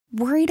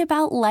Worried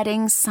about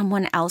letting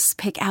someone else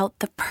pick out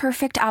the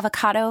perfect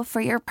avocado for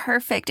your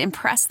perfect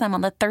impress them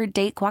on the third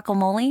date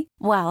guacamole?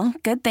 Well,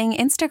 good thing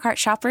Instacart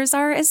shoppers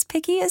are as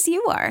picky as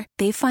you are.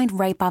 They find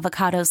ripe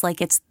avocados like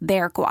it's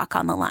their guac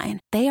on the line.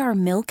 They are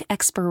milk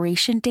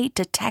expiration date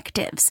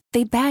detectives.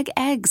 They bag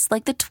eggs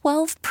like the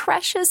 12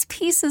 precious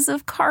pieces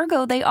of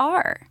cargo they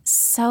are.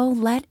 So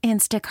let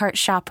Instacart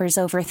shoppers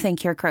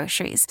overthink your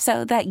groceries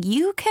so that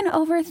you can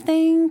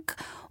overthink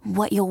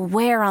what you'll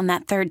wear on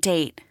that third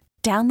date.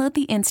 Download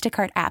the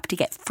Instacart app to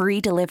get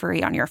free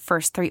delivery on your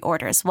first 3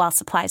 orders while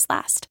supplies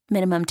last.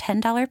 Minimum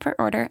 $10 per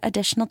order.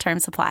 Additional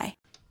terms apply.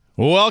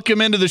 Welcome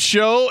into the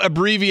show.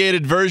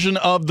 Abbreviated version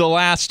of The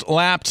Last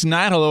Lap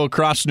tonight. Hello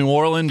across New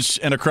Orleans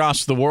and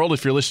across the world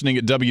if you're listening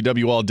at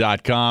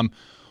WWL.com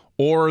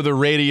or the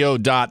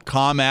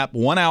radio.com app.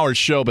 1 hour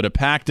show, but a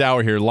packed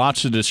hour here.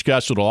 Lots to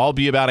discuss. It'll all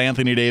be about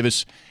Anthony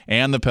Davis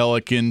and the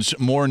Pelicans.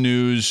 More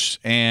news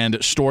and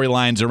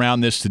storylines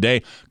around this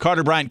today.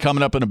 Carter Bryant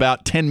coming up in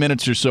about 10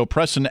 minutes or so.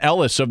 Preston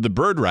Ellis of the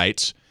Bird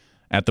Rights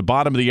at the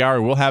bottom of the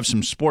hour. We'll have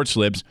some sports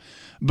libs.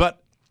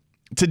 But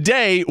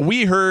today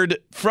we heard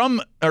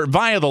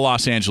via the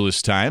Los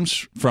Angeles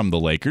Times from the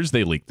Lakers.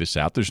 They leaked this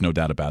out. There's no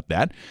doubt about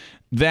that.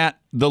 That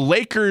the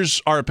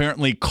Lakers are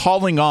apparently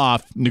calling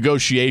off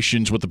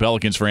negotiations with the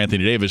Pelicans for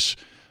Anthony Davis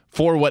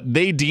for what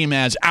they deem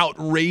as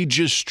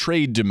outrageous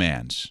trade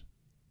demands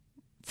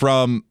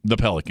from the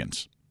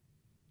Pelicans,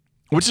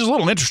 which is a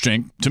little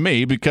interesting to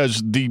me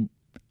because the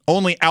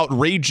only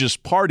outrageous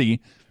party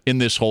in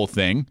this whole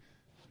thing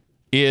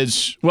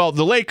is, well,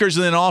 the Lakers,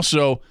 and then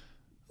also,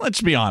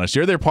 let's be honest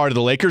here, they're part of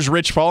the Lakers,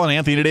 Rich Paul and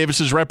Anthony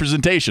Davis's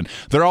representation.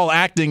 They're all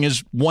acting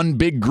as one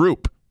big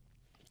group.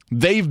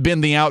 They've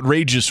been the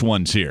outrageous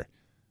ones here,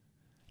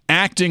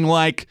 acting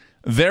like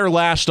their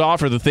last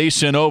offer that they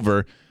sent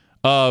over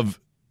of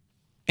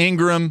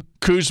Ingram,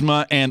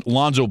 Kuzma, and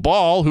Lonzo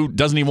Ball, who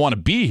doesn't even want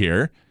to be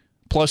here,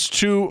 plus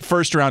 2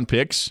 first-round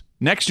picks.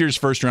 Next year's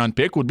first-round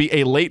pick would be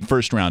a late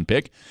first-round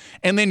pick.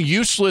 And then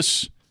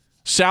useless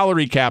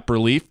salary cap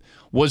relief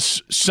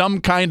was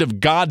some kind of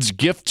God's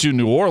gift to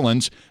New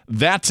Orleans.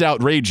 That's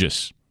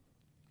outrageous.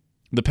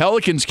 The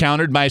Pelicans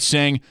countered by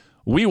saying,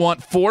 we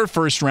want 4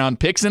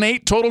 first-round picks and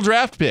 8 total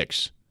draft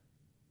picks.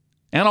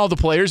 And all the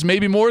players,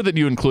 maybe more than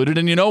you included.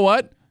 And you know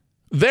what?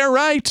 They're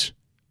right.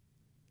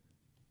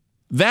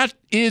 That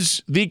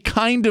is the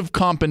kind of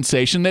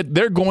compensation that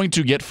they're going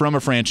to get from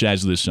a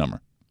franchise this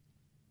summer.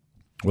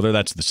 Whether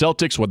that's the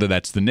Celtics, whether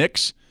that's the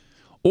Knicks,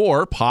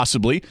 or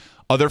possibly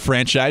other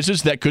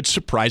franchises that could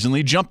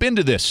surprisingly jump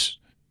into this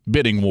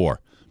bidding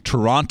war.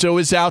 Toronto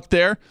is out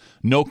there.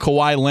 No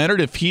Kawhi Leonard.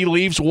 If he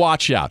leaves,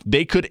 watch out.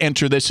 They could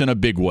enter this in a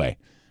big way.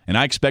 And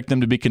I expect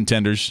them to be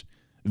contenders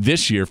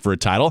this year for a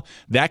title.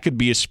 That could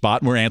be a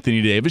spot where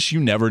Anthony Davis,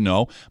 you never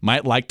know,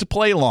 might like to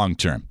play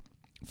long-term.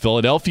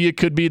 Philadelphia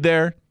could be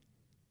there.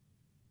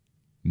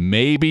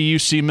 Maybe you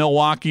see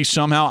Milwaukee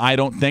somehow. I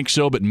don't think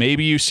so, but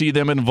maybe you see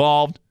them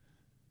involved.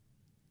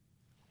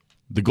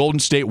 The Golden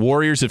State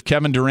Warriors, if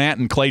Kevin Durant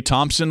and Klay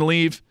Thompson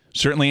leave,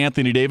 certainly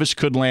Anthony Davis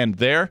could land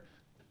there.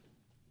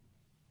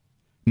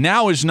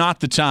 Now is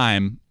not the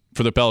time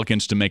for the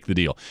Pelicans to make the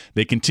deal.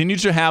 They continue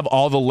to have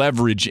all the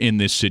leverage in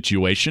this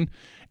situation.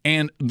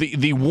 And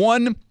the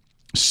one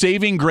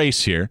saving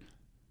grace here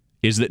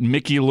is that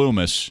Mickey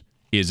Loomis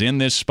is in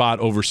this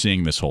spot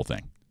overseeing this whole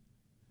thing.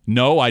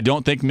 No, I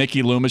don't think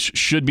Mickey Loomis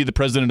should be the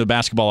president of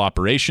basketball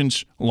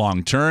operations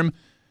long term.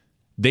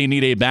 They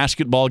need a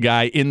basketball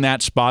guy in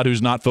that spot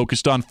who's not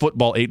focused on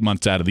football 8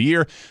 months out of the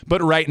year.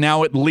 But right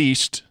now, at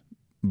least,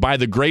 by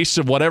the grace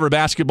of whatever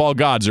basketball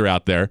gods are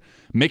out there,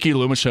 Mickey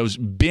Loomis has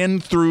been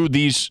through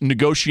these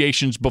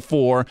negotiations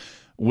before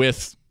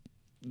with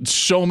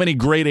so many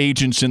great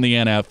agents in the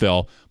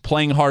NFL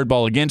playing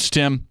hardball against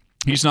him.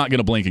 He's not going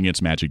to blink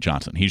against Magic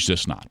Johnson. He's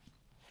just not.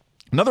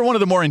 Another one of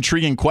the more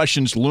intriguing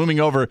questions looming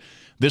over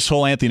this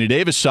whole Anthony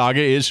Davis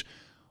saga is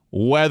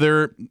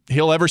whether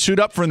he'll ever suit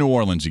up for New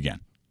Orleans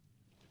again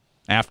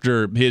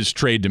after his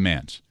trade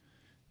demands.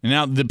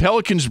 Now, the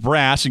Pelicans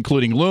brass,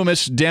 including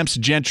Loomis, Demps,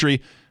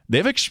 Gentry,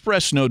 they've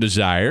expressed no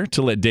desire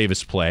to let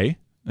Davis play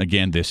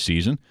again this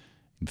season.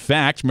 In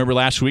fact, remember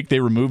last week they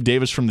removed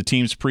Davis from the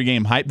team's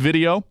pregame hype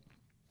video?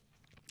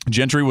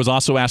 Gentry was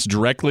also asked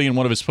directly in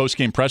one of his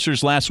postgame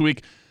pressers last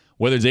week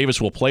whether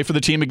Davis will play for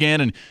the team again,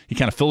 and he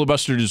kind of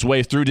filibustered his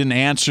way through, didn't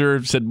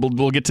answer, said,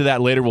 we'll get to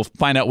that later. We'll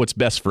find out what's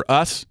best for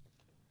us.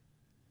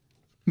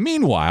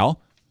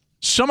 Meanwhile,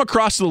 some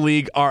across the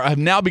league have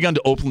now begun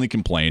to openly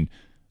complain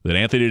that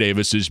Anthony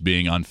Davis is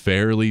being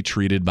unfairly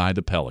treated by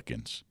the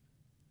Pelicans.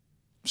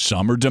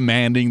 Some are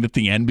demanding that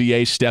the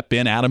NBA step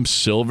in, Adam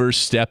Silver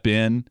step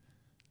in.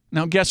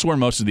 Now, guess where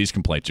most of these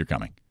complaints are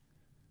coming?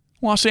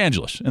 Los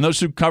Angeles, and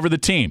those who cover the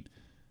team.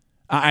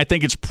 I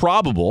think it's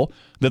probable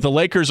that the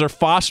Lakers are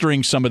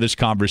fostering some of this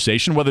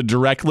conversation, whether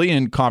directly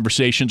in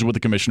conversations with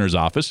the commissioner's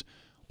office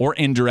or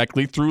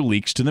indirectly through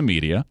leaks to the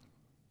media.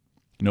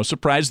 No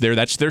surprise there.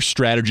 That's their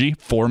strategy.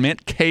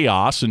 Foment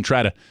chaos and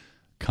try to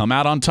come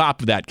out on top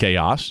of that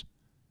chaos.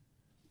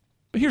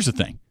 But here's the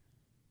thing.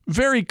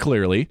 Very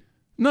clearly,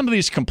 None of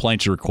these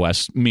complaints or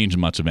requests means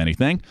much of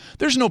anything.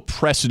 There's no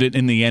precedent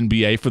in the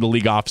NBA for the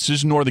league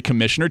officers nor the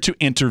commissioner to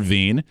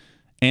intervene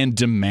and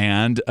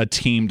demand a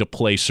team to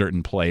play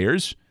certain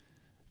players.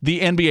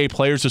 The NBA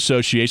Players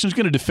Association is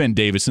going to defend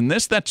Davis in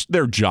this. That's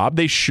their job.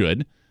 They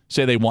should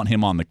say they want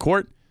him on the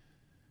court.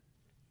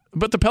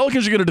 But the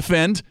Pelicans are going to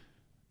defend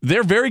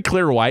their very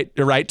clear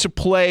right to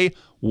play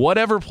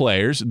whatever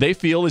players they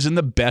feel is in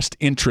the best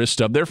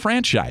interest of their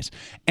franchise.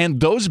 And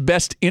those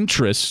best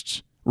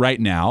interests right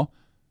now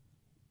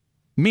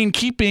mean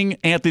keeping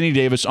Anthony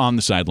Davis on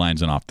the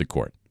sidelines and off the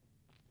court.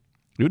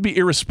 It would be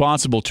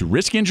irresponsible to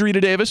risk injury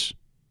to Davis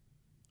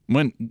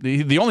when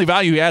the only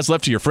value he has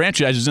left to your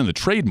franchise is in the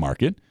trade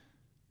market.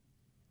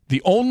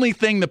 The only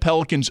thing the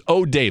Pelicans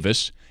owe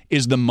Davis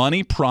is the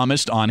money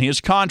promised on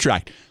his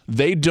contract.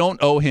 They don't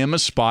owe him a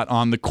spot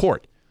on the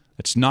court.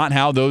 That's not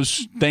how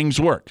those things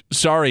work.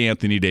 Sorry,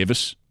 Anthony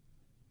Davis.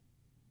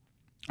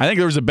 I think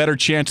there was a better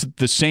chance that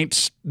the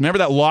Saints, remember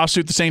that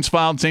lawsuit the Saints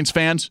filed, Saints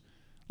fans,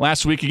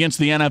 last week against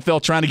the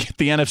NFL trying to get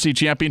the NFC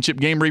Championship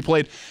game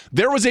replayed?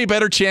 There was a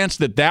better chance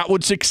that that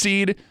would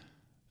succeed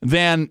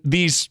than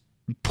these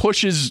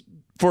pushes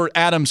for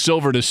Adam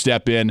Silver to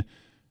step in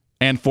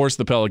and force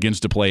the Pelicans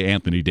to play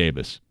Anthony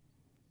Davis.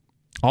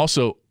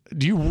 Also,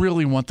 do you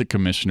really want the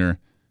commissioner,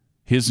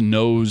 his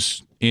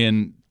nose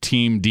in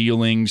team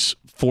dealings,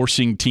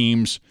 forcing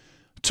teams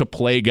to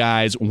play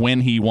guys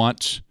when he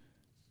wants?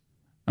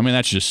 I mean,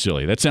 that's just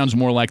silly. That sounds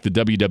more like the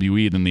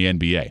WWE than the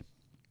NBA.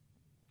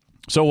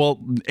 So will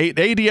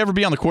AD ever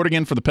be on the court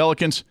again for the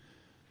Pelicans?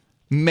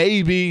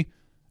 Maybe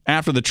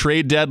after the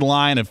trade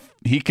deadline, if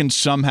he can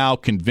somehow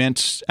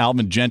convince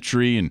Alvin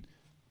Gentry and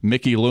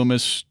Mickey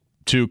Loomis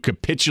to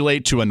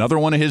capitulate to another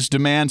one of his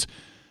demands.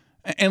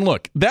 And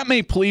look, that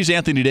may please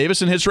Anthony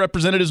Davis and his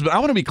representatives, but I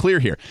want to be clear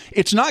here.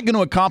 It's not going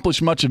to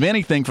accomplish much of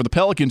anything for the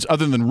Pelicans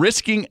other than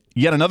risking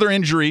yet another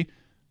injury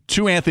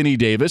to Anthony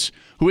Davis,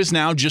 who is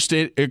now just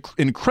an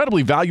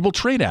incredibly valuable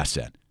trade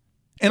asset.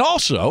 And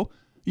also,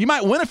 you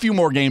might win a few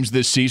more games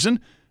this season,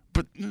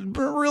 but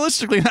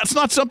realistically, that's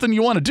not something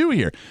you want to do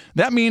here.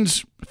 That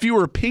means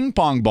fewer ping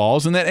pong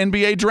balls in that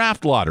NBA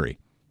draft lottery.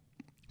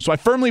 So I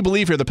firmly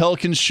believe here the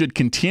Pelicans should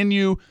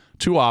continue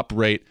to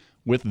operate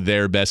with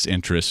their best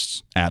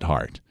interests at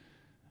heart.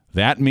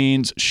 That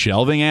means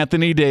shelving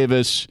Anthony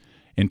Davis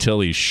until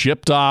he's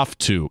shipped off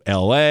to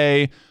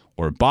L.A.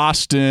 or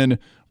Boston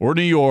or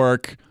New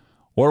York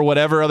or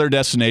whatever other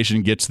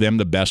destination gets them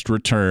the best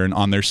return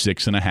on their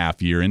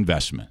 6.5-year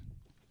investment.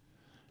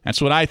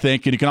 That's what I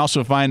think. And you can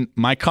also find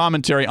my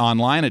commentary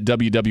online at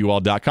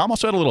WWL.com.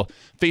 Also had a little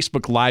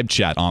Facebook live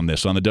chat on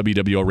this on the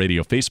WWL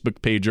Radio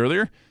Facebook page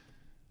earlier.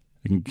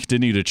 You can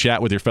continue to chat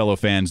with your fellow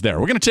fans there.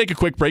 We're going to take a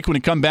quick break. When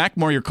we come back,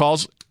 more of your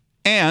calls.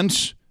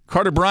 And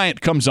Carter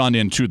Bryant comes on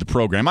into the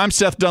program. I'm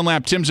Seth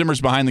Dunlap. Tim Zimmer's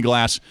behind the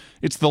glass.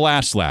 It's the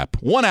last lap.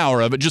 1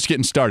 hour of it just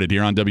getting started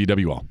here on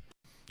WWL.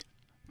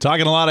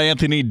 Talking a lot of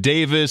Anthony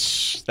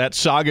Davis. That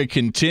saga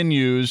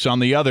continues.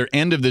 On the other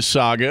end of this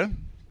saga,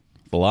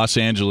 the Los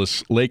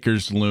Angeles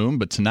Lakers loom.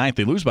 But tonight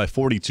they lose by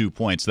 42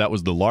 points. That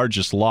was the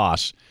largest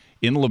loss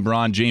in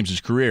LeBron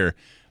James's career.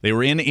 They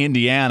were in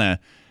Indiana.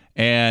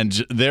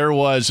 And there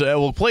was,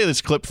 we'll play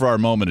this clip for our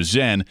moment of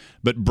zen,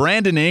 but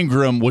Brandon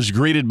Ingram was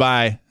greeted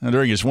by,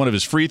 during one of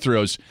his free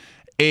throws,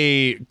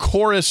 a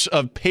chorus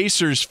of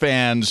Pacers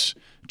fans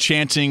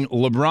chanting,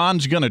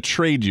 "LeBron's going to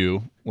trade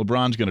you.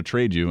 LeBron's going to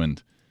trade you."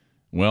 And,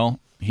 well,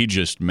 he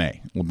just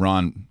may.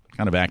 LeBron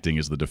kind of acting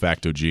as the de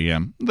facto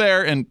GM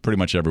there and pretty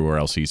much everywhere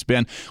else he's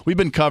been. We've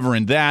been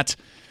covering that.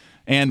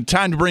 And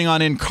time to bring on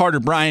in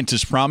Carter Bryant,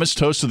 as promised,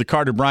 host of the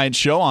Carter Bryant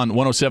Show on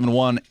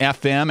 107.1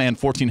 FM and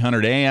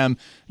 1400 AM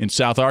in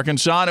South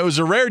Arkansas. And it was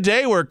a rare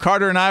day where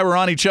Carter and I were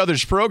on each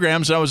other's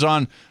programs. I was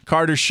on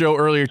Carter's show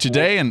earlier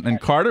today. And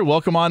Carter,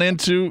 welcome on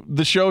into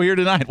the show here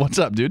tonight. What's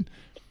up, dude?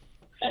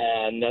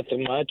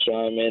 Nothing much.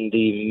 I'm in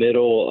the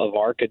middle of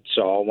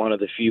Arkansas, one of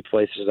the few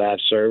places I have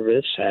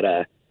service.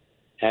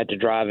 Had to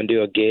drive and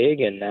do a gig,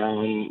 and now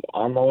I'm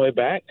on my way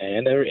back,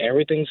 and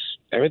everything's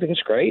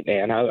great,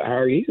 man. How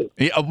are you?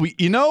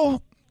 Yeah,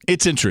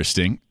 it's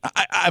interesting.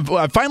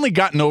 I've finally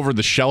gotten over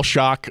the shell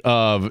shock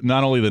of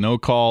not only the no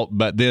call,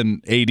 but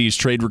then AD's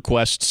trade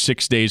request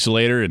 6 days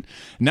later, and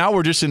now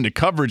we're just into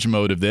coverage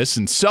mode of this.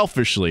 And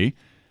selfishly,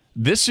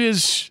 this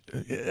is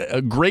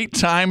a great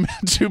time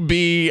to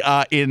be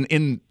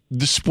in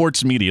the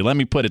sports media. Let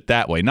me put it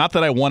that way. Not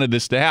that I wanted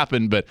this to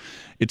happen, but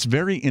it's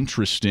very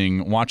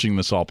interesting watching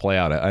this all play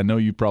out. I know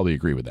you probably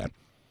agree with that.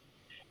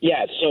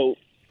 Yeah, so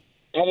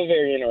I have a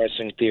very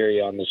interesting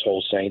theory on this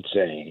whole Saints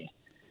thing,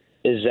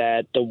 is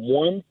that the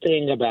one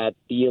thing about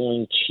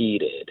feeling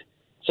cheated,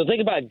 so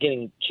think about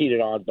getting cheated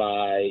on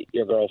by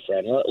your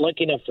girlfriend.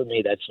 Lucky enough for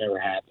me, that's never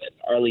happened,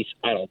 or at least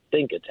I don't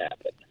think it's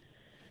happened.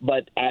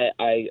 But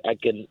I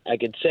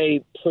can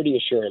say pretty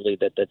assuredly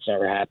that that's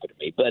never happened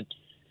to me. But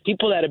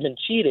people that have been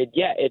cheated,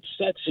 yeah, it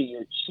sucks that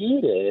you're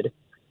cheated,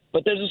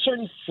 but there's a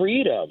certain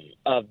freedom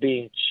of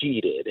being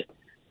cheated.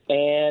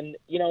 And,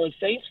 as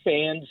Saints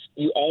fans,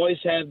 you always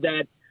have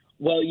that,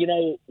 well,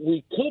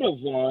 we could have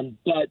won,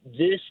 but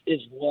this is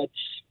what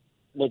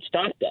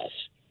stopped us.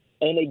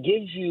 and it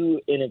gives you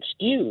an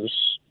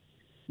excuse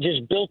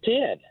just built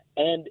in.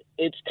 And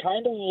it's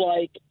kind of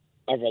like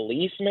a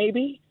relief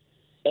maybe.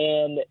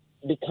 And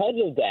because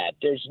of that,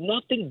 there's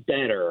nothing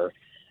better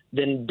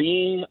than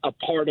being a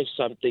part of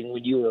something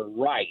when you are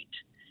right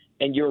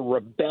and you're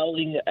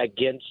rebelling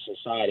against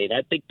society. And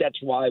I think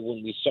that's why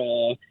when we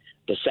saw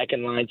the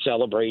second line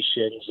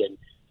celebrations and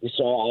we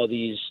saw all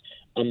these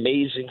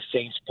amazing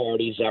Saints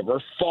parties that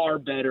were far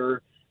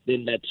better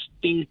than that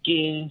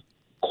stinking,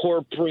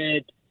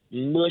 corporate,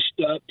 mushed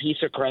up piece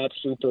of crap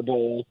Super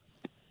Bowl.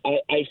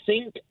 I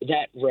think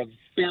that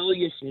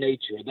rebellious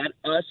nature, that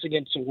us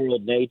against the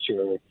world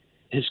nature,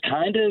 has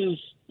kind of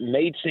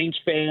made Saints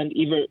fans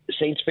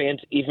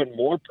even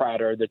more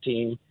prouder of the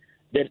team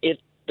than if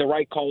the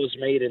right call was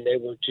made and they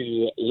were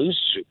to lose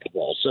the Super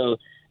Bowl. So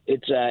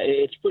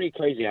it's pretty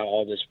crazy how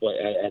all this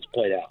has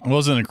played out. Well, it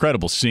was an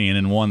incredible scene,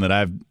 and one that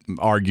I've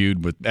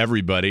argued with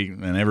everybody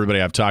and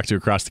everybody I've talked to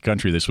across the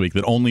country this week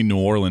that only New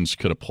Orleans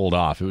could have pulled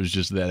off. It was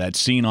just that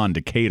scene on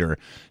Decatur,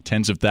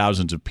 tens of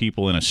thousands of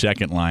people in a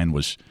second line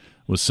was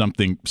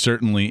something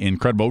certainly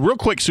incredible. Real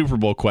quick Super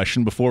Bowl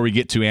question before we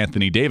get to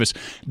Anthony Davis.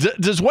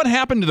 Does what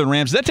happened to the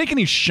Rams, does that take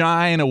any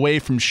shine away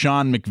from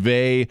Sean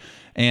McVay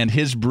and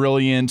his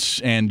brilliance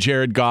and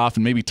Jared Goff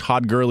and maybe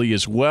Todd Gurley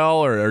as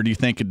well, or do you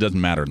think it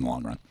doesn't matter in the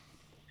long run?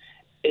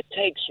 It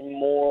takes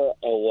more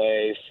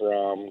away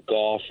from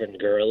Goff and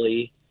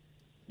Gurley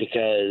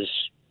because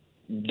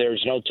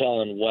there's no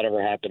telling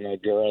whatever happened to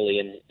Gurley,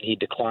 and he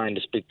declined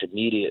to speak to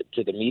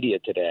the media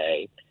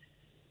today.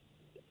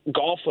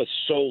 Goff was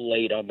so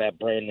late on that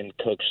Brandon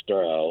Cooks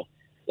throw.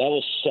 That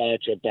was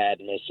such a bad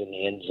miss in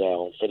the end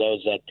zone. For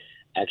those that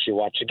actually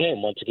watched the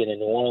game, once again in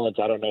New Orleans,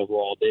 I don't know who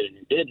all did and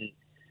who didn't.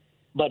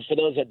 But for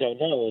those that don't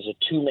know, it was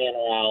a two-man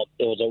route.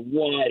 It was a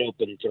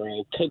wide-open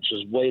throw. Cooks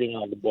was waiting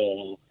on the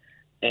ball,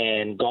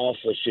 and Goff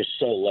was just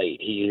so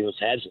late. He was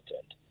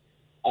hesitant.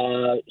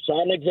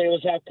 Sean McVay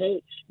was our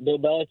coach. Bill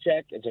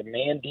Belichick is a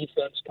man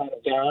defense kind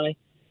of guy.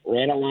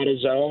 Ran a lot of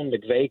zone.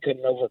 McVay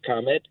couldn't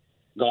overcome it.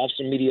 Goff's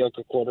a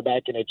mediocre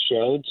quarterback, and it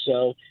showed.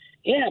 So,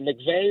 yeah,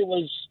 McVay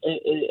was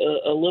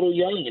a little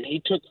young, and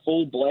he took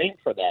full blame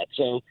for that.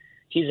 So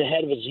he's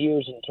ahead of his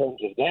years in terms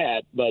of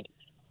that. But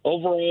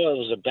overall, it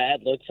was a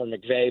bad look for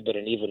McVay, but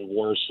an even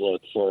worse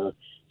look for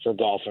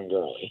Goff and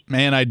Gurley.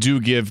 Man, I do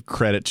give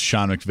credit to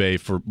Sean McVay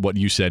for what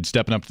you said,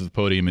 stepping up to the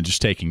podium and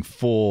just taking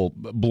full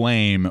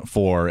blame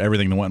for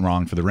everything that went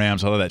wrong for the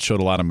Rams. Although that showed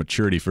a lot of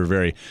maturity for a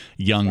very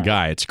young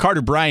guy. It's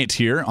Carter Bryant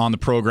here on the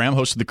program,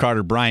 host of the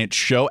Carter Bryant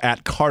Show,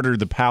 at Carter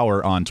the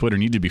Power on Twitter.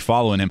 Need to be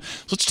following him.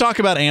 So let's talk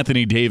about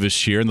Anthony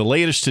Davis here. And the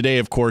latest today,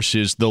 of course,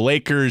 is the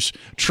Lakers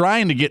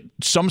trying to get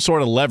some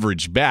sort of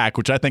leverage back,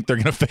 which I think they're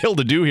going to fail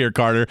to do here,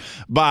 Carter,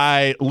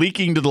 by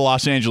leaking to the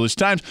Los Angeles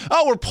Times,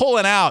 oh, we're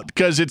pulling out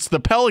because it's the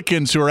Pelicans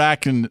who are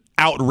acting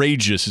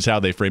outrageous, is how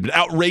they framed it.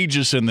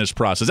 Outrageous in this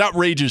process.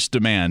 Outrageous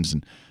demands.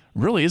 And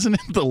really, isn't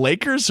it the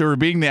Lakers who are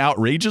being the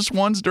outrageous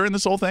ones during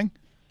this whole thing?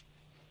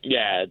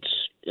 Yeah,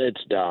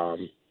 it's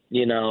dumb.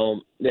 You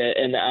know,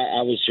 and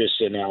I was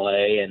just in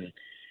L.A., and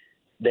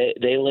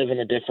they live in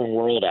a different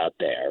world out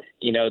there.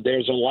 You know,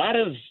 there's a lot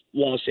of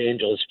Los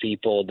Angeles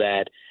people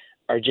that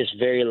are just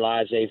very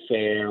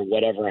laissez-faire.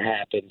 Whatever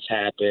happens,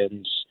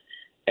 happens.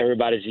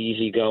 Everybody's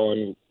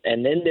easygoing.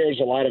 And then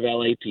there's a lot of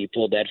LA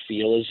people that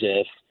feel as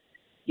if,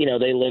 you know,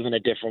 they live in a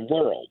different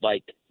world.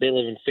 Like, they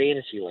live in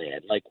fantasy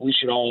land. Like, we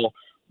should all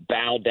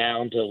bow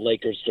down to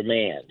Lakers'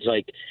 demands.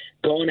 Like,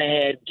 going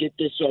ahead, get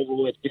this over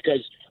with,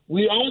 because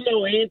we all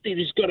know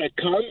Anthony's going to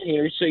come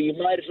here, so you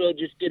might as well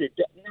just get it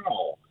done.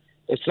 No,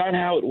 that's not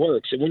how it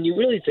works. And when you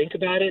really think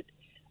about it,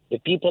 the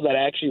people that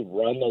actually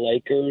run the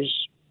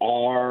Lakers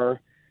are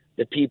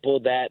the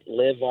people that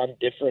live on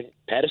different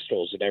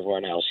pedestals than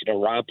everyone else. You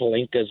know, Rob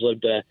Pelinka's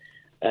lived a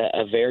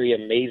very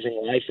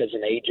amazing life as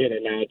an agent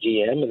and now a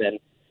GM, and then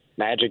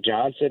Magic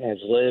Johnson has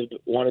lived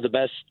one of the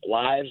best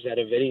lives out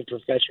of any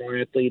professional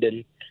athlete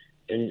in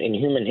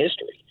human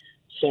history.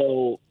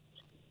 So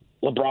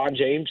LeBron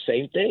James,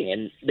 same thing,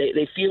 and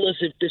they feel as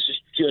if this is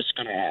just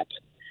going to happen.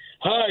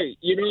 Hi,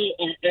 you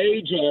know, an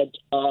agent,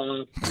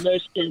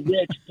 Mr.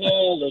 Rich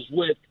Paul is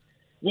with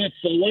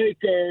the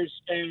Lakers,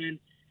 and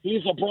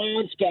he's a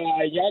Bronx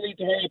guy. Y'all need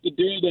to hurry up and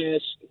do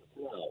this.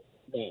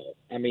 No.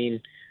 I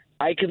mean,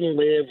 I can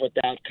live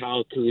without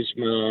Kyle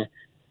Kuzma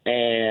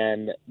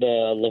and the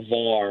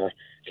LeVar.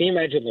 Can you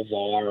imagine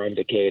LeVar on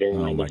Decatur?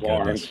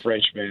 LeVar and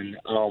Frenchman.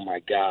 Oh, my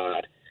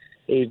God.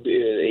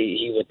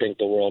 He would think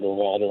the world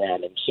revolved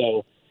around him.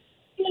 So,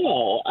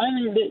 no, I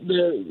mean,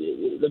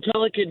 the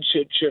Pelicans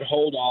should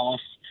hold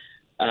off.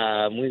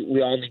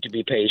 We all need to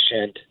be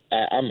patient.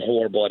 I'm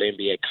horrible at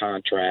NBA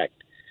contract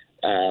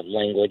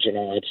language and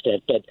all that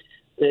stuff, but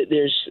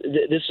this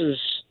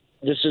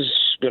is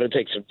going to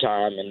take some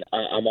time, and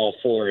I'm all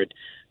for it.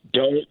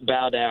 Don't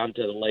bow down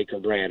to the Laker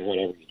brand,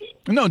 whatever you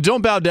do. No,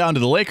 don't bow down to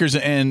the Lakers,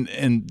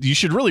 and you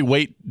should really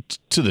wait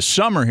to the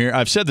summer here.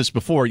 I've said this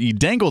before. You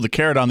dangle the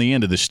carrot on the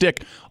end of the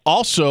stick.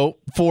 Also,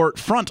 for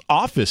front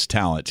office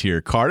talent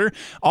here, Carter,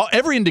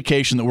 every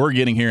indication that we're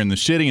getting here in the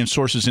city and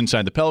sources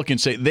inside the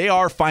Pelicans say they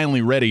are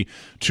finally ready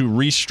to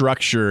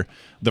restructure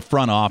the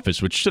front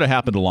office, which should have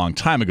happened a long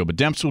time ago. But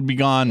Demps would be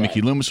gone. Right.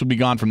 Mickey Loomis would be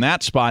gone from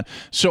that spot.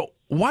 So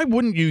why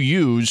wouldn't you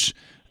use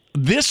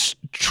this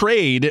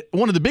trade,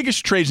 one of the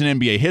biggest trades in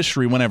NBA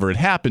history whenever it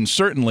happens,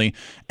 certainly,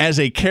 as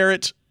a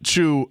carrot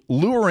to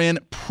lure in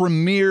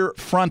premier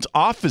front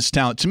office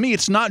talent? To me,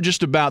 it's not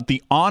just about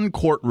the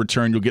on-court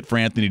return you'll get for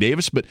Anthony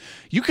Davis, but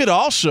you could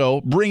also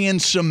bring in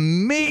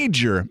some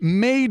major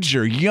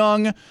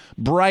young,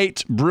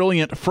 bright,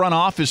 brilliant front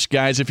office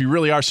guys if you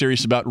really are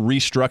serious about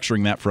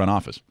restructuring that front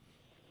office.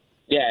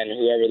 Yeah, and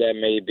whoever that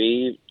may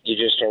be, you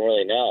just don't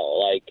really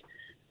know. Like,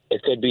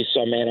 it could be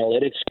some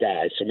analytics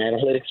guy, some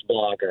analytics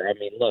blogger.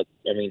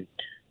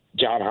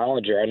 John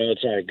Hollinger, I know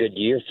it's not a good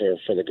year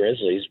for the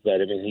Grizzlies,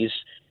 but, he's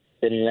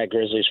been in that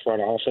Grizzlies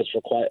front office for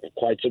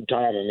quite some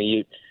time.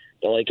 The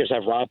Lakers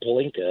have Rob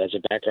Pelinka as a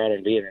background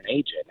in being an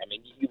agent.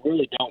 You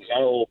really don't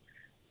know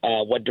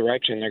what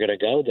direction they're going to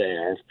go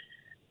there.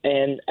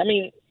 And,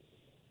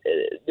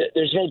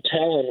 there's no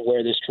telling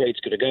where this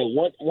trade's going to go.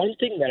 One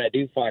thing that I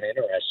do find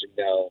interesting,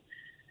 though,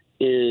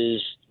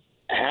 is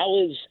how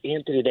is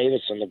Anthony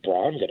Davis and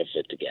LeBron going to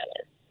fit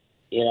together?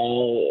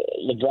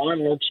 LeBron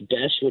works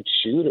best with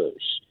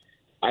shooters.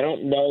 I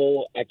don't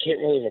know. I can't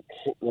really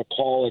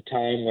recall a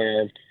time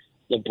where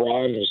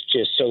LeBron was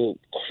just so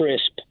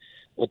crisp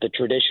with the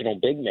traditional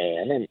big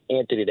man, and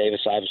Anthony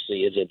Davis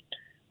obviously isn't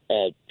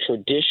a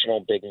traditional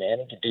big man.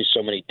 He can do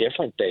so many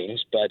different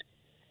things, but,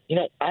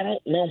 I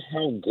don't know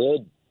how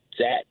good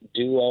that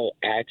duo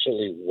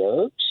actually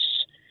works.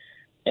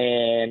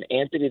 And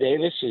Anthony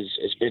Davis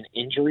has been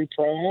injury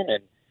prone,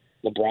 and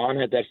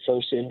LeBron had that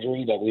first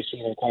injury that we've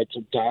seen in quite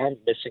some time,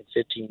 missing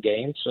 15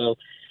 games. So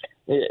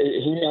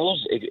who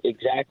knows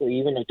exactly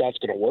even if that's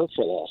going to work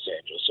for Los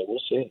Angeles. So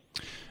we'll see.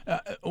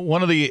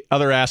 One of the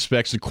other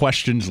aspects, the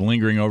questions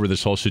lingering over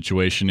this whole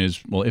situation is,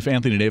 well, if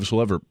Anthony Davis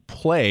will ever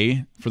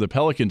play for the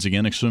Pelicans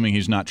again, assuming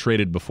he's not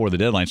traded before the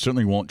deadline,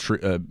 certainly won't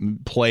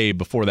play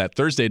before that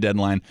Thursday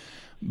deadline.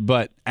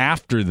 But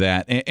after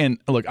that, and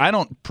look, I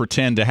don't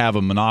pretend to have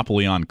a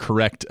monopoly on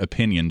correct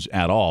opinions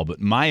at all, but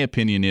my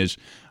opinion is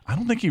I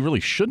don't think he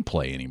really should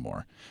play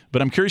anymore.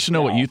 But I'm curious to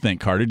know what you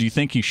think, Carter. Do you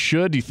think he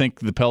should? Do you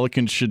think the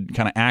Pelicans should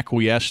kind of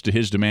acquiesce to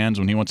his demands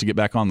when he wants to get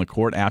back on the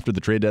court after the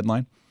trade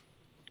deadline?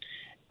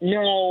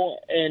 No,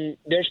 and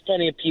there's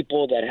plenty of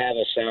people that have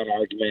a sound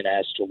argument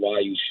as to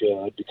why you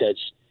should, because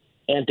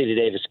Anthony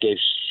Davis gave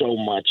so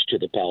much to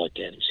the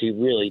Pelicans. He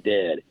really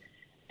did.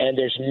 And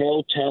there's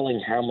no telling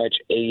how much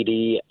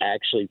AD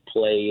actually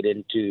played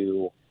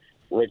into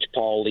Rich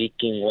Paul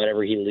leaking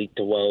whatever he leaked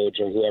to Woj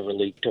or whoever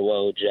leaked to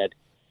Woj that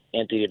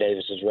Anthony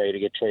Davis is ready to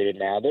get traded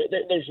now.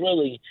 There's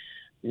really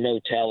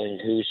no telling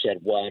who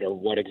said what or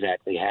what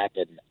exactly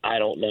happened. I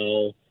don't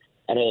know.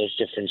 I know there's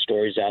different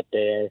stories out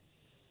there.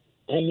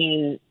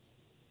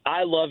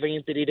 I love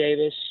Anthony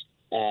Davis.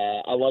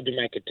 I loved him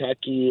at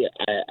Kentucky.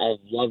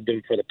 I've loved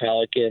him for the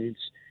Pelicans.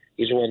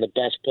 He's one of the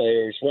best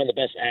players, one of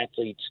the best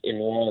athletes in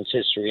New Orleans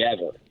history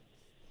ever.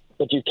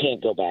 But you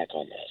can't go back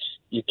on this.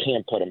 You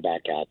can't put him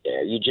back out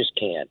there. You just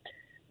can't.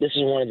 This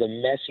is one of the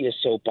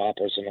messiest soap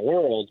operas in the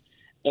world.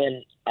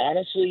 And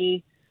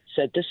honestly,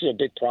 Seth, this is a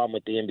big problem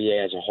with the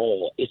NBA as a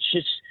whole. It's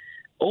just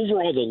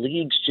overall the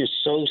league's just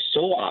so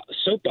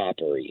soap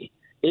opera-y.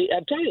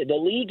 I'm telling you, the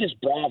league is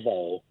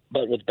Bravo,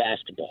 but with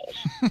basketballs.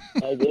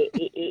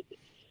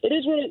 It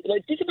is really,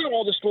 think about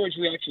all the stories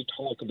we actually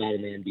talk about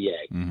in the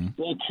NBA.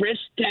 Mm-hmm. Well,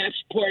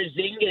 Kristaps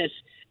Porzingis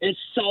is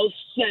so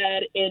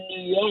sad in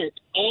New York.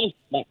 Oh,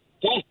 my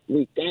God,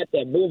 we got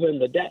that moving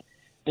the debt.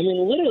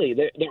 Literally,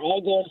 they're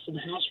all going from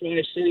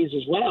housewife cities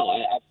as well.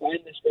 I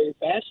find this very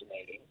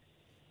fascinating.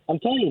 I'm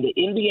telling you,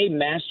 the NBA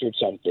mastered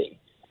something.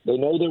 They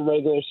know their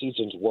regular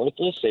season's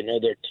worthless. They know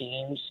their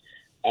teams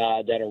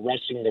that are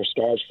resting their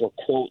stars for,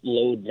 quote,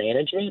 load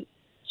management.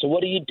 So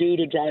what do you do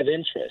to drive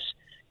interest?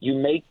 You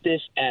make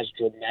this as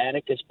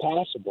dramatic as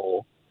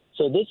possible.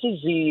 So this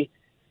is the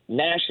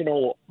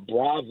National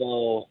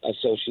Bravo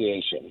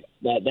Association.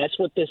 That's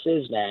what this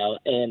is now,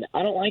 and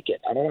I don't like it.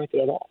 I don't like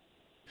it at all.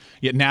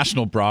 Yeah,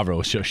 National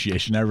Bravo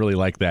Association. I really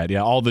like that.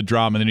 Yeah, all the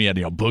drama. And then you had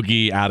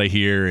Boogie out of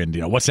here, and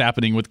what's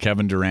happening with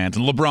Kevin Durant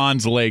and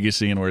LeBron's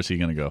legacy, and where's he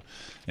going to go?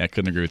 Yeah, I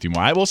couldn't agree with you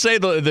more. I will say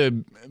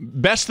the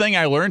best thing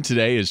I learned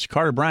today is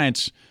Carter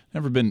Bryant's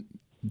never been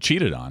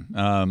cheated on.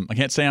 I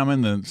can't say I'm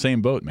in the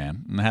same boat,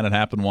 man. And I had it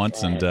happen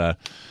once, and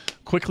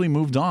quickly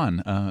moved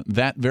on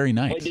that very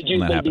night. Wait, did you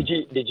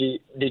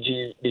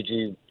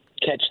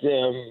catch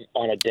them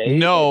on a date?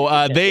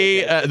 No,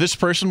 this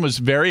person was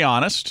very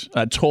honest.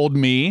 Told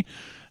me,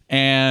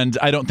 and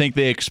I don't think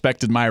they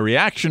expected my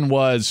reaction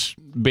was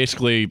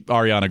basically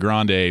Ariana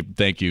Grande,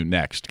 thank you,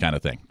 next kind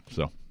of thing.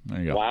 So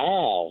there you go.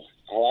 Wow.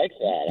 I like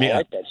that. I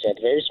like that. Sounds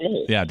very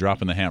smooth. Yeah,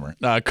 dropping the hammer.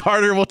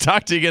 Carter, we'll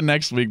talk to you again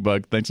next week,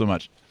 Bug. Thanks so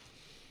much.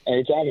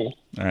 Anytime, man.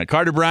 All right,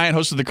 Carter Bryant,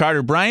 host of the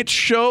Carter Bryant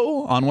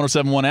Show on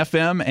 107.1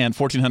 FM and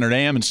 1400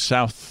 AM in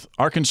South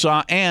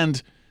Arkansas.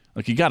 And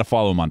look, you got to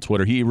follow him on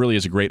Twitter. He really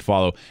is a great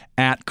follow,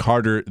 at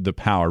Carter the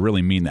Power.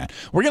 Really mean that.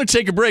 We're going to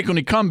take a break. When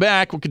we come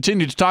back, we'll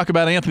continue to talk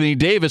about Anthony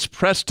Davis,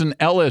 Preston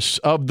Ellis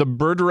of the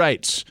Bird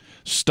Rights.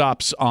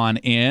 stops on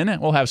in.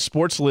 We'll have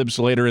Sports Libs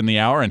later in the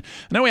hour. And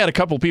I know we had a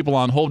couple people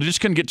on hold. We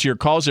just couldn't get to your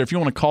calls there. If you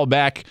want to call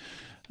back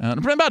in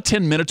about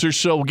 10 minutes or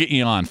so, we'll get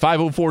you on.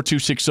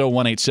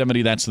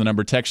 504-260-1870. That's the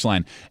number. Text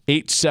line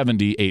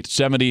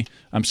 870-870.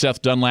 I'm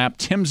Seth Dunlap.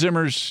 Tim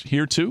Zimmer's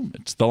here, too.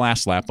 It's the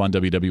last lap on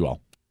WWL.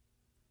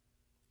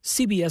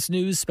 CBS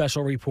News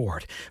special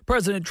report.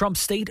 President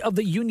Trump's State of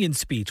the Union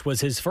speech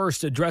was his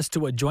first address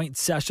to a joint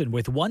session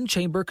with one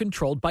chamber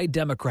controlled by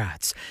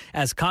Democrats.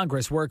 As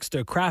Congress works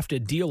to craft a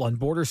deal on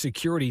border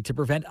security to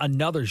prevent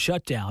another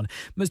shutdown,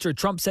 Mr.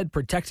 Trump said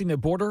protecting the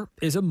border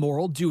is a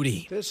moral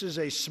duty. This is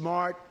a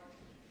smart,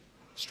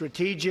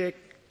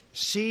 strategic,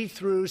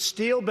 see-through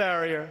steel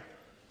barrier,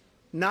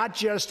 not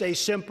just a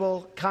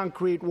simple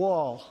concrete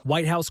wall.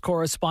 White House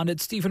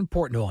correspondent Stephen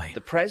Portnoy.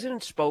 The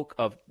president spoke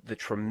of the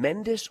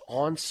tremendous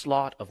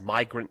onslaught of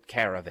migrant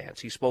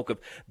caravans. He spoke of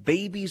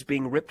babies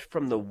being ripped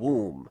from the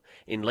womb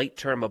in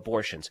late-term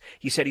abortions.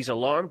 He said he's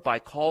alarmed by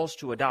calls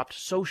to adopt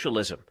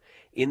socialism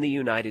in the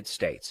United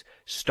States.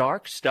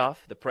 Stark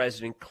stuff. The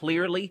president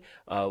clearly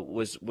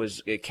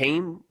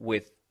came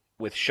with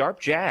sharp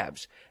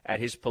jabs at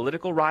his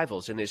political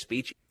rivals in this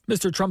speech.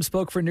 Mr. Trump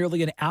spoke for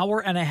nearly an hour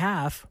and a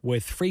half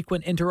with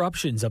frequent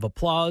interruptions of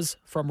applause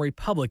from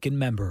Republican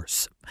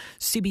members.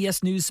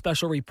 CBS News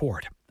special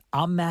report.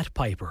 I'm Matt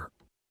Piper.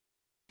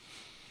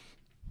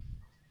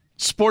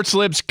 Sports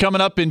Libs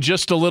coming up in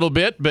just a little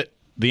bit, but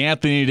the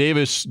Anthony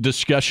Davis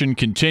discussion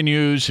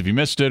continues. If you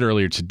missed it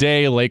earlier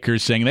today,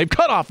 Lakers saying they've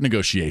cut off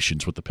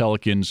negotiations with the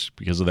Pelicans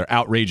because of their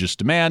outrageous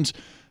demands.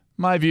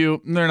 My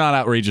view, they're not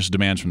outrageous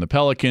demands from the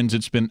Pelicans.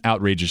 It's been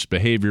outrageous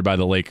behavior by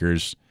the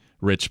Lakers,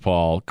 Rich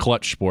Paul,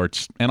 Clutch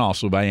Sports, and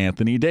also by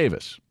Anthony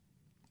Davis.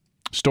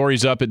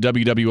 Stories up at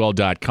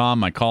WWL.com.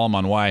 My column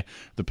on why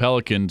the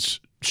Pelicans,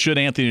 should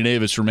Anthony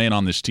Davis remain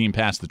on this team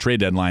past the trade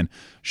deadline,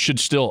 should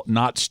still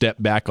not step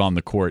back on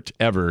the court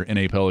ever in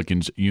a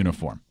Pelicans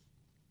uniform.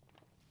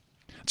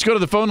 Let's go to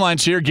the phone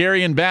lines here.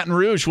 Gary in Baton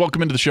Rouge.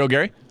 Welcome into the show,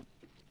 Gary.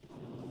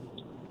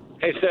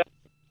 Hey, Seth.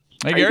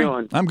 Hey, How Gary. you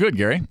doing? I'm good,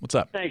 Gary. What's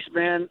up? Thanks,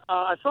 man.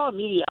 I saw a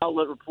media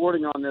outlet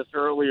reporting on this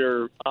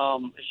earlier,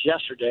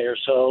 yesterday or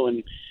so,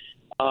 and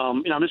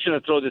I'm just going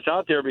to throw this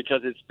out there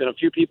because it's been a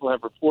few people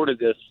have reported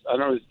this. I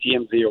don't know if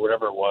it's TMZ or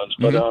whatever it was,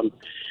 but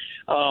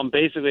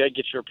basically, I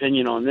get your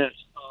opinion on this.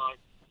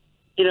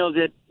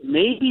 That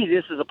maybe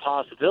this is a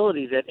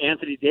possibility that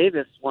Anthony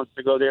Davis wants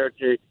to go there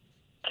to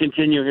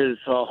continue his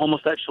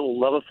homosexual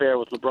love affair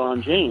with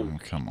LeBron James.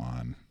 Oh,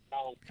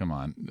 come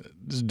on.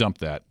 Just dump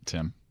that,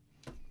 Tim.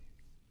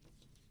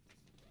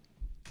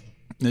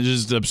 It's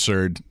just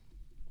absurd.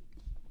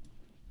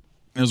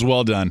 It was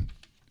well done.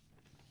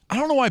 I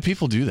don't know why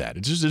people do that.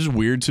 It's just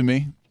weird to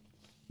me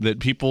that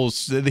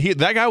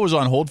that guy was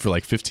on hold for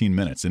like 15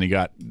 minutes and he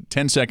got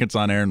 10 seconds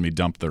on air and we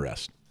dumped the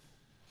rest.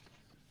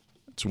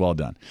 It's well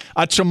done.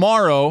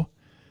 Tomorrow,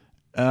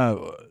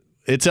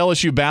 it's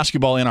LSU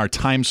basketball in our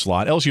time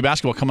slot. LSU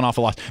basketball coming off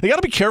a loss. They got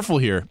to be careful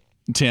here.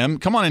 Tim,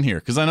 come on in here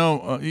because I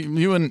know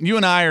you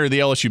and I are the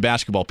LSU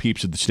basketball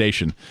peeps at the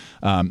station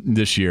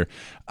this year.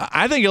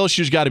 I think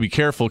LSU's got to be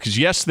careful because,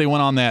 yes, they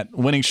went on that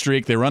winning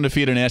streak. They were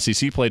undefeated in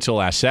SEC play till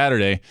last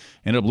Saturday.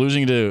 Ended up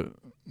losing to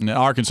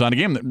Arkansas in a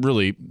game that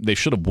really they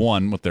should have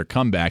won with their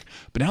comeback.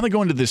 But now they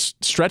go into this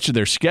stretch of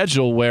their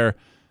schedule where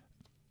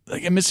they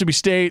get Mississippi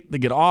State, they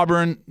get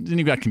Auburn, then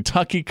you've got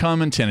Kentucky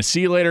coming,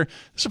 Tennessee later.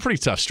 It's a pretty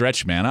tough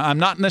stretch, man. I'm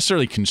not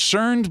necessarily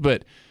concerned,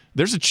 but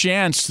there's a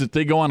chance that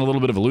they go on a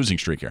little bit of a losing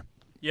streak here.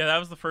 Yeah, that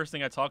was the first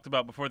thing I talked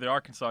about before the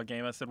Arkansas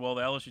game. I said, well,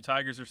 the LSU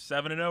Tigers are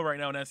 7-0 right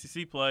now in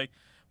SEC play,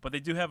 but they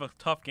do have a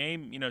tough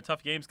game.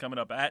 Tough games coming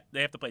up.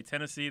 They have to play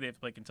Tennessee, they have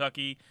to play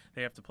Kentucky,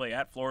 they have to play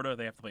at Florida,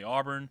 they have to play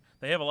Auburn.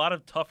 They have a lot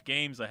of tough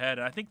games ahead,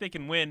 and I think they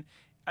can win.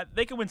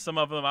 They can win some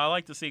of them. I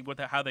like to see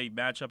how they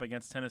match up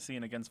against Tennessee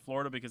and against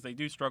Florida because they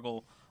do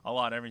struggle a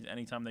lot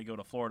anytime they go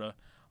to Florida.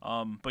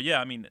 But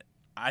yeah,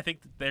 I think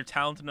they're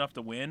talented enough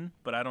to win,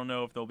 but I don't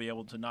know if they'll be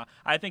able to not.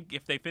 I think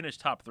if they finish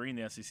top 3 in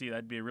the SEC,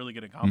 that'd be a really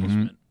good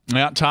accomplishment. Mm-hmm.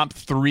 Yeah, top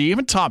 3,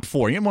 even top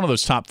 4. You get one of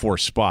those top 4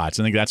 spots.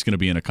 I think that's going to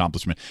be an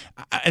accomplishment.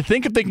 I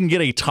think if they can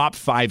get a top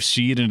 5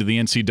 seed into the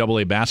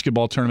NCAA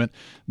basketball tournament,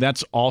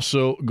 that's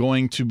also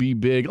going to be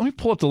big. Let me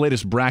pull up the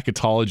latest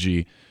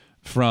bracketology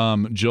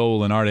from Joe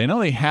Lunardi. I know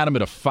they had him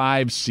at a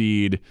 5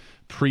 seed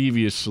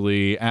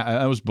previously.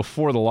 That was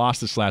before the loss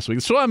this last week. They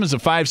still have them as a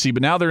 5 seed,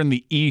 but now they're in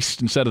the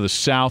East instead of the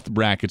South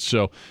bracket.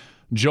 So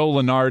Joe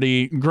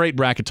Lunardi, great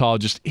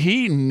bracketologist.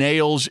 He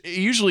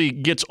usually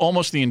gets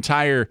almost the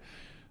entire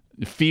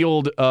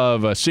field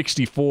of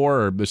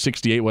 64 or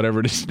 68,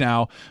 whatever it is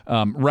now,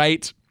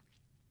 right.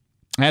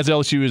 As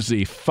LSU is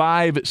the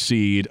 5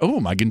 seed. Oh,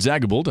 my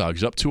Gonzaga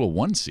Bulldogs up to a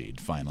 1 seed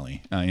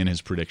finally in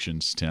his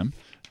predictions, Tim.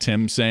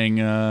 Tim saying,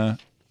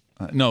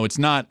 no, it's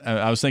not.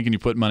 I was thinking you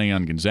put money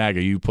on Gonzaga.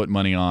 You put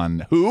money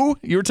on who?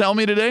 You were telling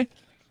me today?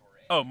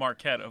 Oh,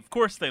 Marquette. Of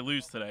course they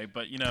lose today,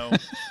 but,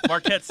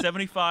 Marquette's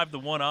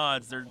 75-1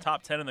 odds. They're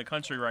top 10 in the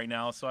country right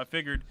now, so I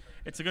figured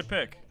it's a good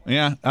pick.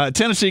 Yeah.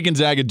 Tennessee,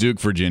 Gonzaga,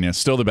 Duke, Virginia,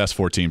 still the best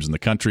 4 teams in the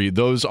country.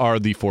 Those are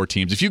the 4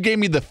 teams. If you gave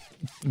me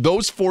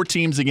those 4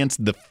 teams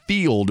against the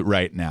field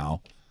right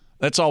now,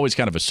 That's always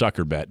kind of a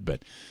sucker bet,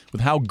 but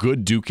with how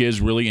good Duke is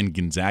really and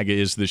Gonzaga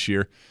is this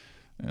year,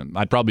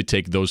 I'd probably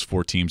take those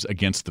 4 teams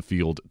against the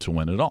field to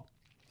win it all.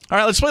 All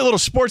right, let's play a little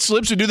Sports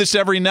Libs. We do this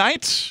every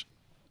night.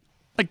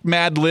 Like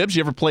Mad Libs.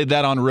 You ever played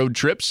that on road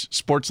trips?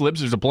 Sports Libs,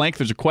 there's a blank,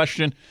 there's a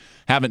question.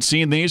 Haven't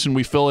seen these, and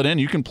we fill it in.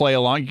 You can play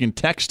along. You can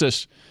text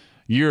us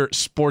your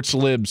Sports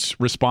Libs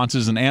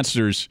responses and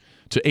answers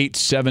to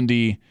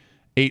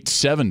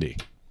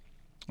 870-870.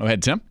 Go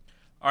ahead, Tim.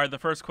 All right, the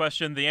first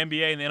question. The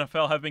NBA and the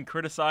NFL have been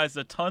criticized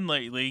a ton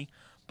lately.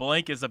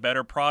 Blank is a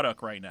better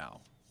product right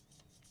now.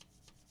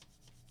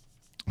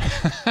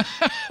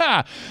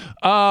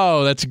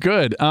 Oh, that's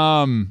good.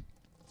 I'm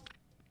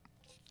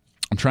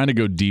trying to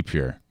go deep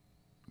here.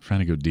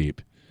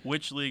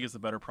 Which league is the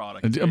better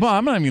product? Well,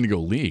 I'm not even going to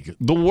go league.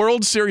 The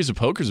World Series of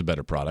Poker is a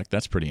better product.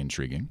 That's pretty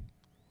intriguing.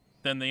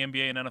 Than the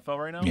NBA and NFL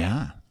right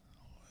now?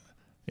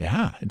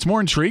 Yeah, it's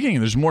more intriguing.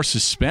 There's more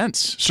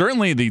suspense.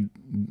 Certainly the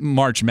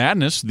March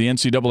Madness, the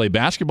NCAA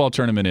basketball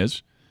tournament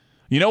is.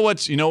 You know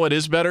what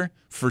is better?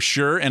 For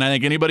sure, and I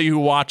think anybody who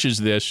watches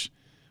this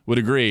would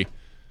agree,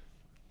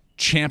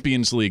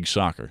 Champions League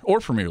soccer or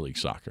Premier League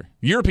soccer.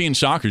 European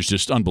soccer is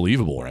just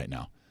unbelievable right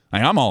now.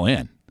 I'm all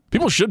in.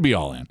 People should be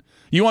all in.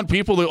 You want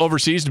people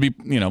overseas to be,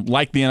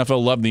 like the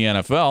NFL, love the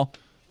NFL.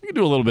 You can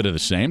do a little bit of the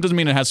same. Doesn't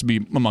mean it has to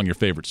be among your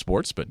favorite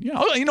sports, but you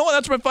know what?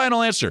 That's my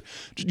final answer.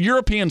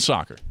 European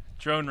soccer.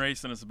 Drone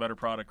racing is a better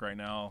product right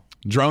now.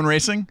 Drone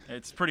racing?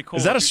 It's pretty cool.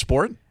 Is that a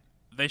sport?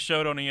 They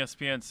showed on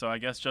ESPN, so I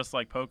guess just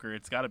like poker,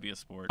 it's got to be a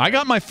sport. I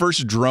got my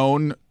first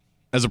drone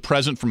as a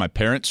present from my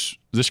parents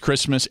this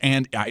Christmas,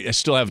 and I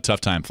still have a tough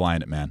time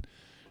flying it, man.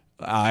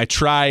 I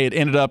tried. It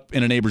ended up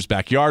in a neighbor's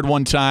backyard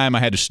one time. I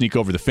had to sneak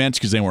over the fence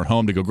because they weren't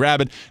home to go grab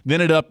it.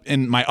 Then ended up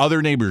in my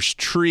other neighbor's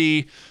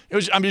tree.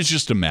 It's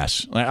just a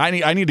mess. I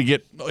need to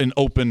get an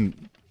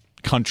open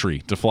country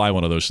to fly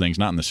one of those things,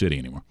 not in the city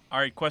anymore. All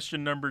right,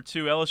 question number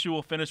 2. LSU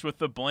will finish with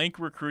the blank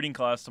recruiting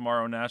class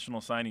tomorrow,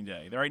 National Signing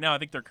Day. Right now, I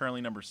think they're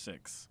currently number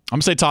 6. I'm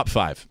going to say top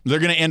 5. They're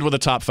going to end with a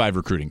top 5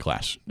 recruiting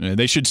class.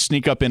 They should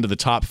sneak up into the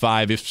top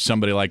 5 if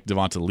somebody like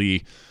Devonta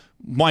Lee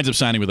winds up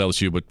signing with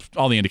LSU, but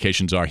all the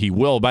indications are he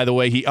will. By the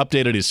way, he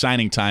updated his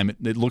signing time.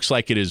 It looks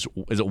like it is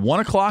it 1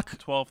 o'clock?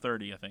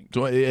 12:30, I think.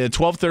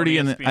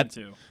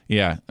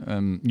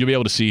 12:30. You'll be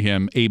able to see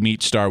him, a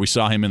meat star. We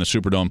saw him in the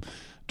Superdome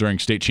during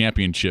state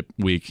championship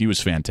week. He was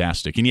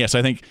fantastic. And yes,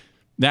 I think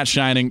that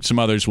signing, some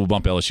others will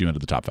bump LSU into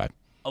the top 5.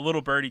 A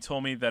little birdie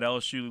told me that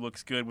LSU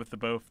looks good with the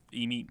both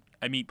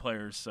meat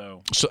players.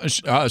 So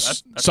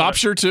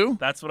Sopsher too?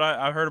 That's what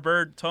I heard. A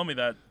bird told me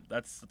that.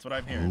 That's what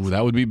I'm hearing. Ooh,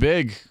 that would be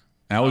big.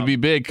 That would be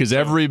big because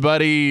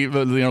everybody,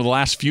 the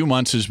last few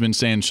months has been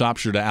saying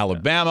Sopsher to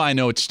Alabama. I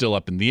know it's still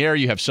up in the air.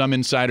 You have some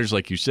insiders,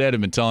 like you said,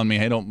 have been telling me,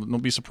 hey,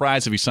 don't be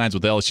surprised if he signs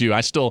with LSU.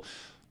 I still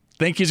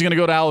think he's going to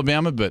go to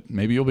Alabama, but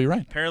maybe you'll be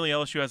right. Apparently,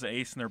 LSU has an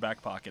ace in their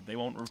back pocket. They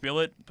won't reveal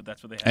it, but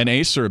that's what they have. An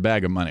ace or a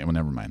bag of money? Well,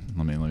 never mind.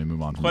 Let me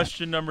move on from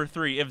Question number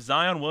 3. If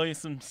Zion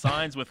Williamson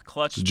signs with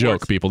Clutch Sports...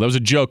 Joke, people. That was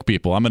a joke,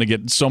 people. I'm going to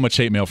get so much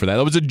hate mail for that.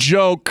 That was a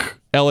joke,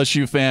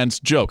 LSU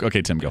fans. Joke.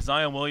 Okay, Tim, go. If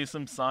Zion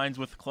Williamson signs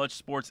with Clutch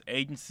Sports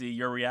Agency,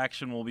 your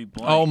reaction will be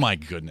blank. Oh, my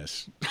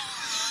goodness.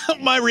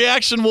 My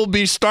reaction will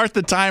be start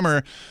the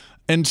timer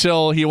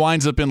until he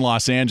winds up in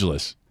Los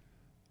Angeles.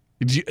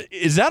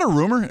 Is that a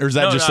rumor, or is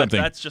that just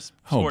something? That's just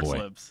Sports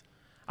Libs.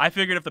 I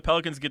figured if the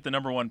Pelicans get the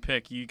number 1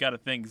 pick, you got to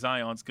think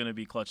Zion's going to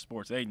be Clutch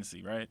Sports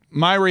Agency, right?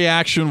 My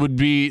reaction would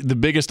be the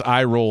biggest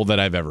eye roll that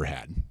I've ever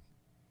had.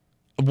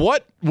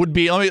 What would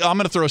be? I'm going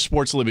to throw a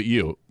Sports Lib at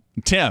you,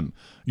 Tim.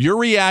 Your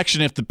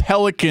reaction if the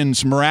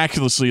Pelicans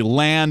miraculously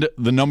land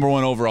the number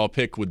 1 overall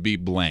pick would be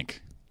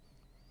blank.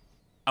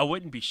 I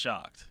wouldn't be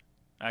shocked.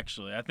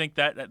 Actually, I think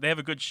that they have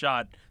a good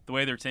shot the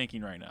way they're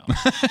tanking right now.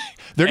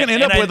 They're going to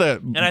end up with a...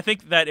 And I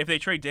think that if they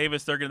trade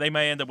Davis, they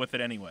may end up with it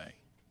anyway.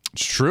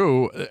 It's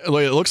true. It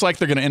looks like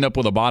they're going to end up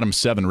with a bottom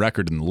 7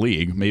 record in the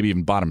league, maybe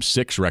even bottom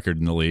 6 record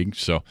in the league.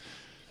 So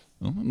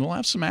we'll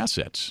have some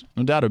assets.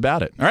 No doubt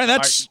about it. All right,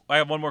 that's... I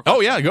have one more question.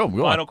 Oh, yeah, go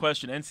Final on.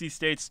 question. NC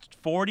State's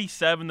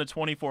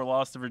 47-24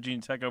 loss to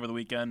Virginia Tech over the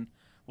weekend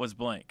was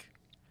blank.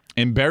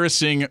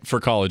 Embarrassing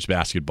for college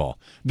basketball.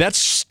 That's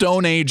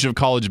stone age of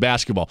college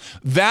basketball.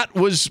 That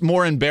was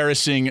more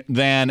embarrassing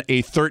than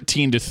a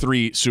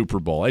 13-3 Super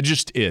Bowl. It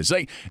just is.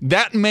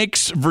 That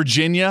makes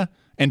Virginia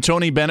and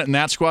Tony Bennett and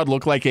that squad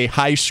look like a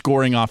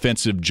high-scoring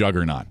offensive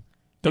juggernaut.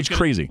 That's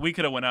crazy. We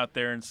could have went out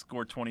there and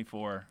scored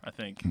 24, I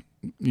think.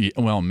 Yeah,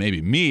 well,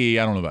 maybe me.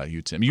 I don't know about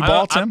you, Tim. You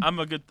ball, Tim? I'm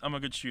a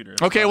good shooter.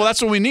 Okay, well,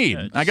 that's what we need.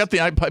 Yeah,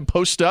 I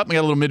post up. I got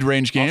a little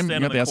mid-range game. I'll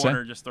stand in the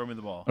corner. Just throw me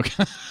the ball.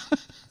 Okay.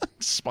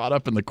 Spot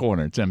up in the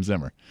corner, Tim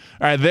Zimmer.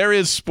 All right, there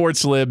is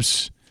Sports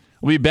Libs.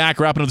 We'll be back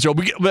wrapping up the show.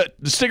 But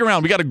stick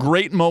around. We got a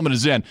great moment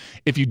as in.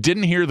 If you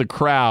didn't hear the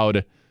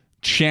crowd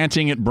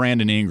chanting at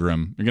Brandon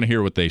Ingram, you're going to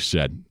hear what they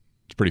said.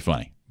 It's pretty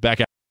funny.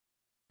 Back out.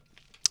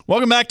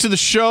 Welcome back to the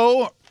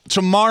show.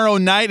 Tomorrow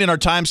night in our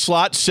time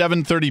slot,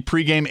 7:30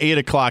 pregame, 8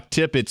 o'clock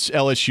tip, it's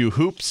LSU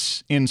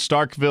Hoops in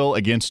Starkville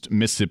against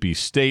Mississippi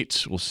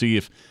State. We'll see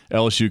if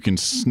LSU can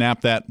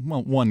snap that,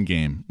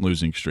 one-game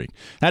losing streak.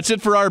 That's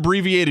it for our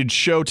abbreviated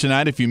show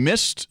tonight. If you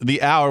missed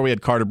the hour, we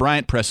had Carter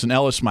Bryant, Preston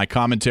Ellis, my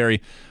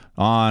commentary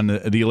on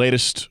the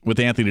latest with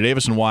Anthony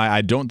Davis and why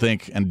I don't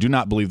think and do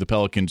not believe the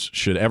Pelicans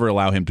should ever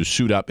allow him to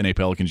suit up in a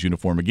Pelicans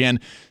uniform again.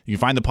 You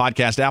can find the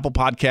podcast, Apple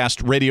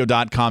Podcast,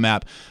 radio.com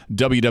app,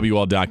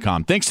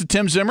 WWL.com. Thanks to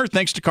Tim Zimmer.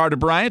 Thanks to Carter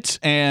Bryant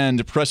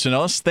and Preston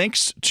Ellis.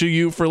 Thanks to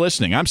you for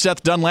listening. I'm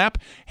Seth Dunlap,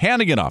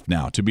 handing it off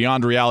now to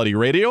Beyond Reality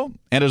Radio.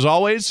 And as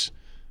always,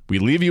 we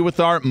leave you with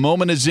our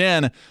moment is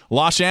in.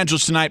 Los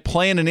Angeles tonight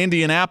playing in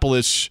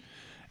Indianapolis,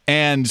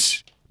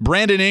 and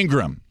Brandon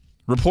Ingram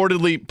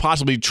reportedly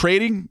possibly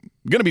going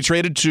to be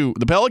traded to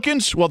the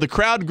Pelicans. Well, the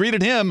crowd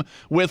greeted him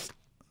with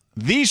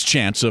these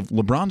chants of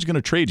LeBron's going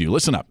to trade you.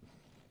 Listen up.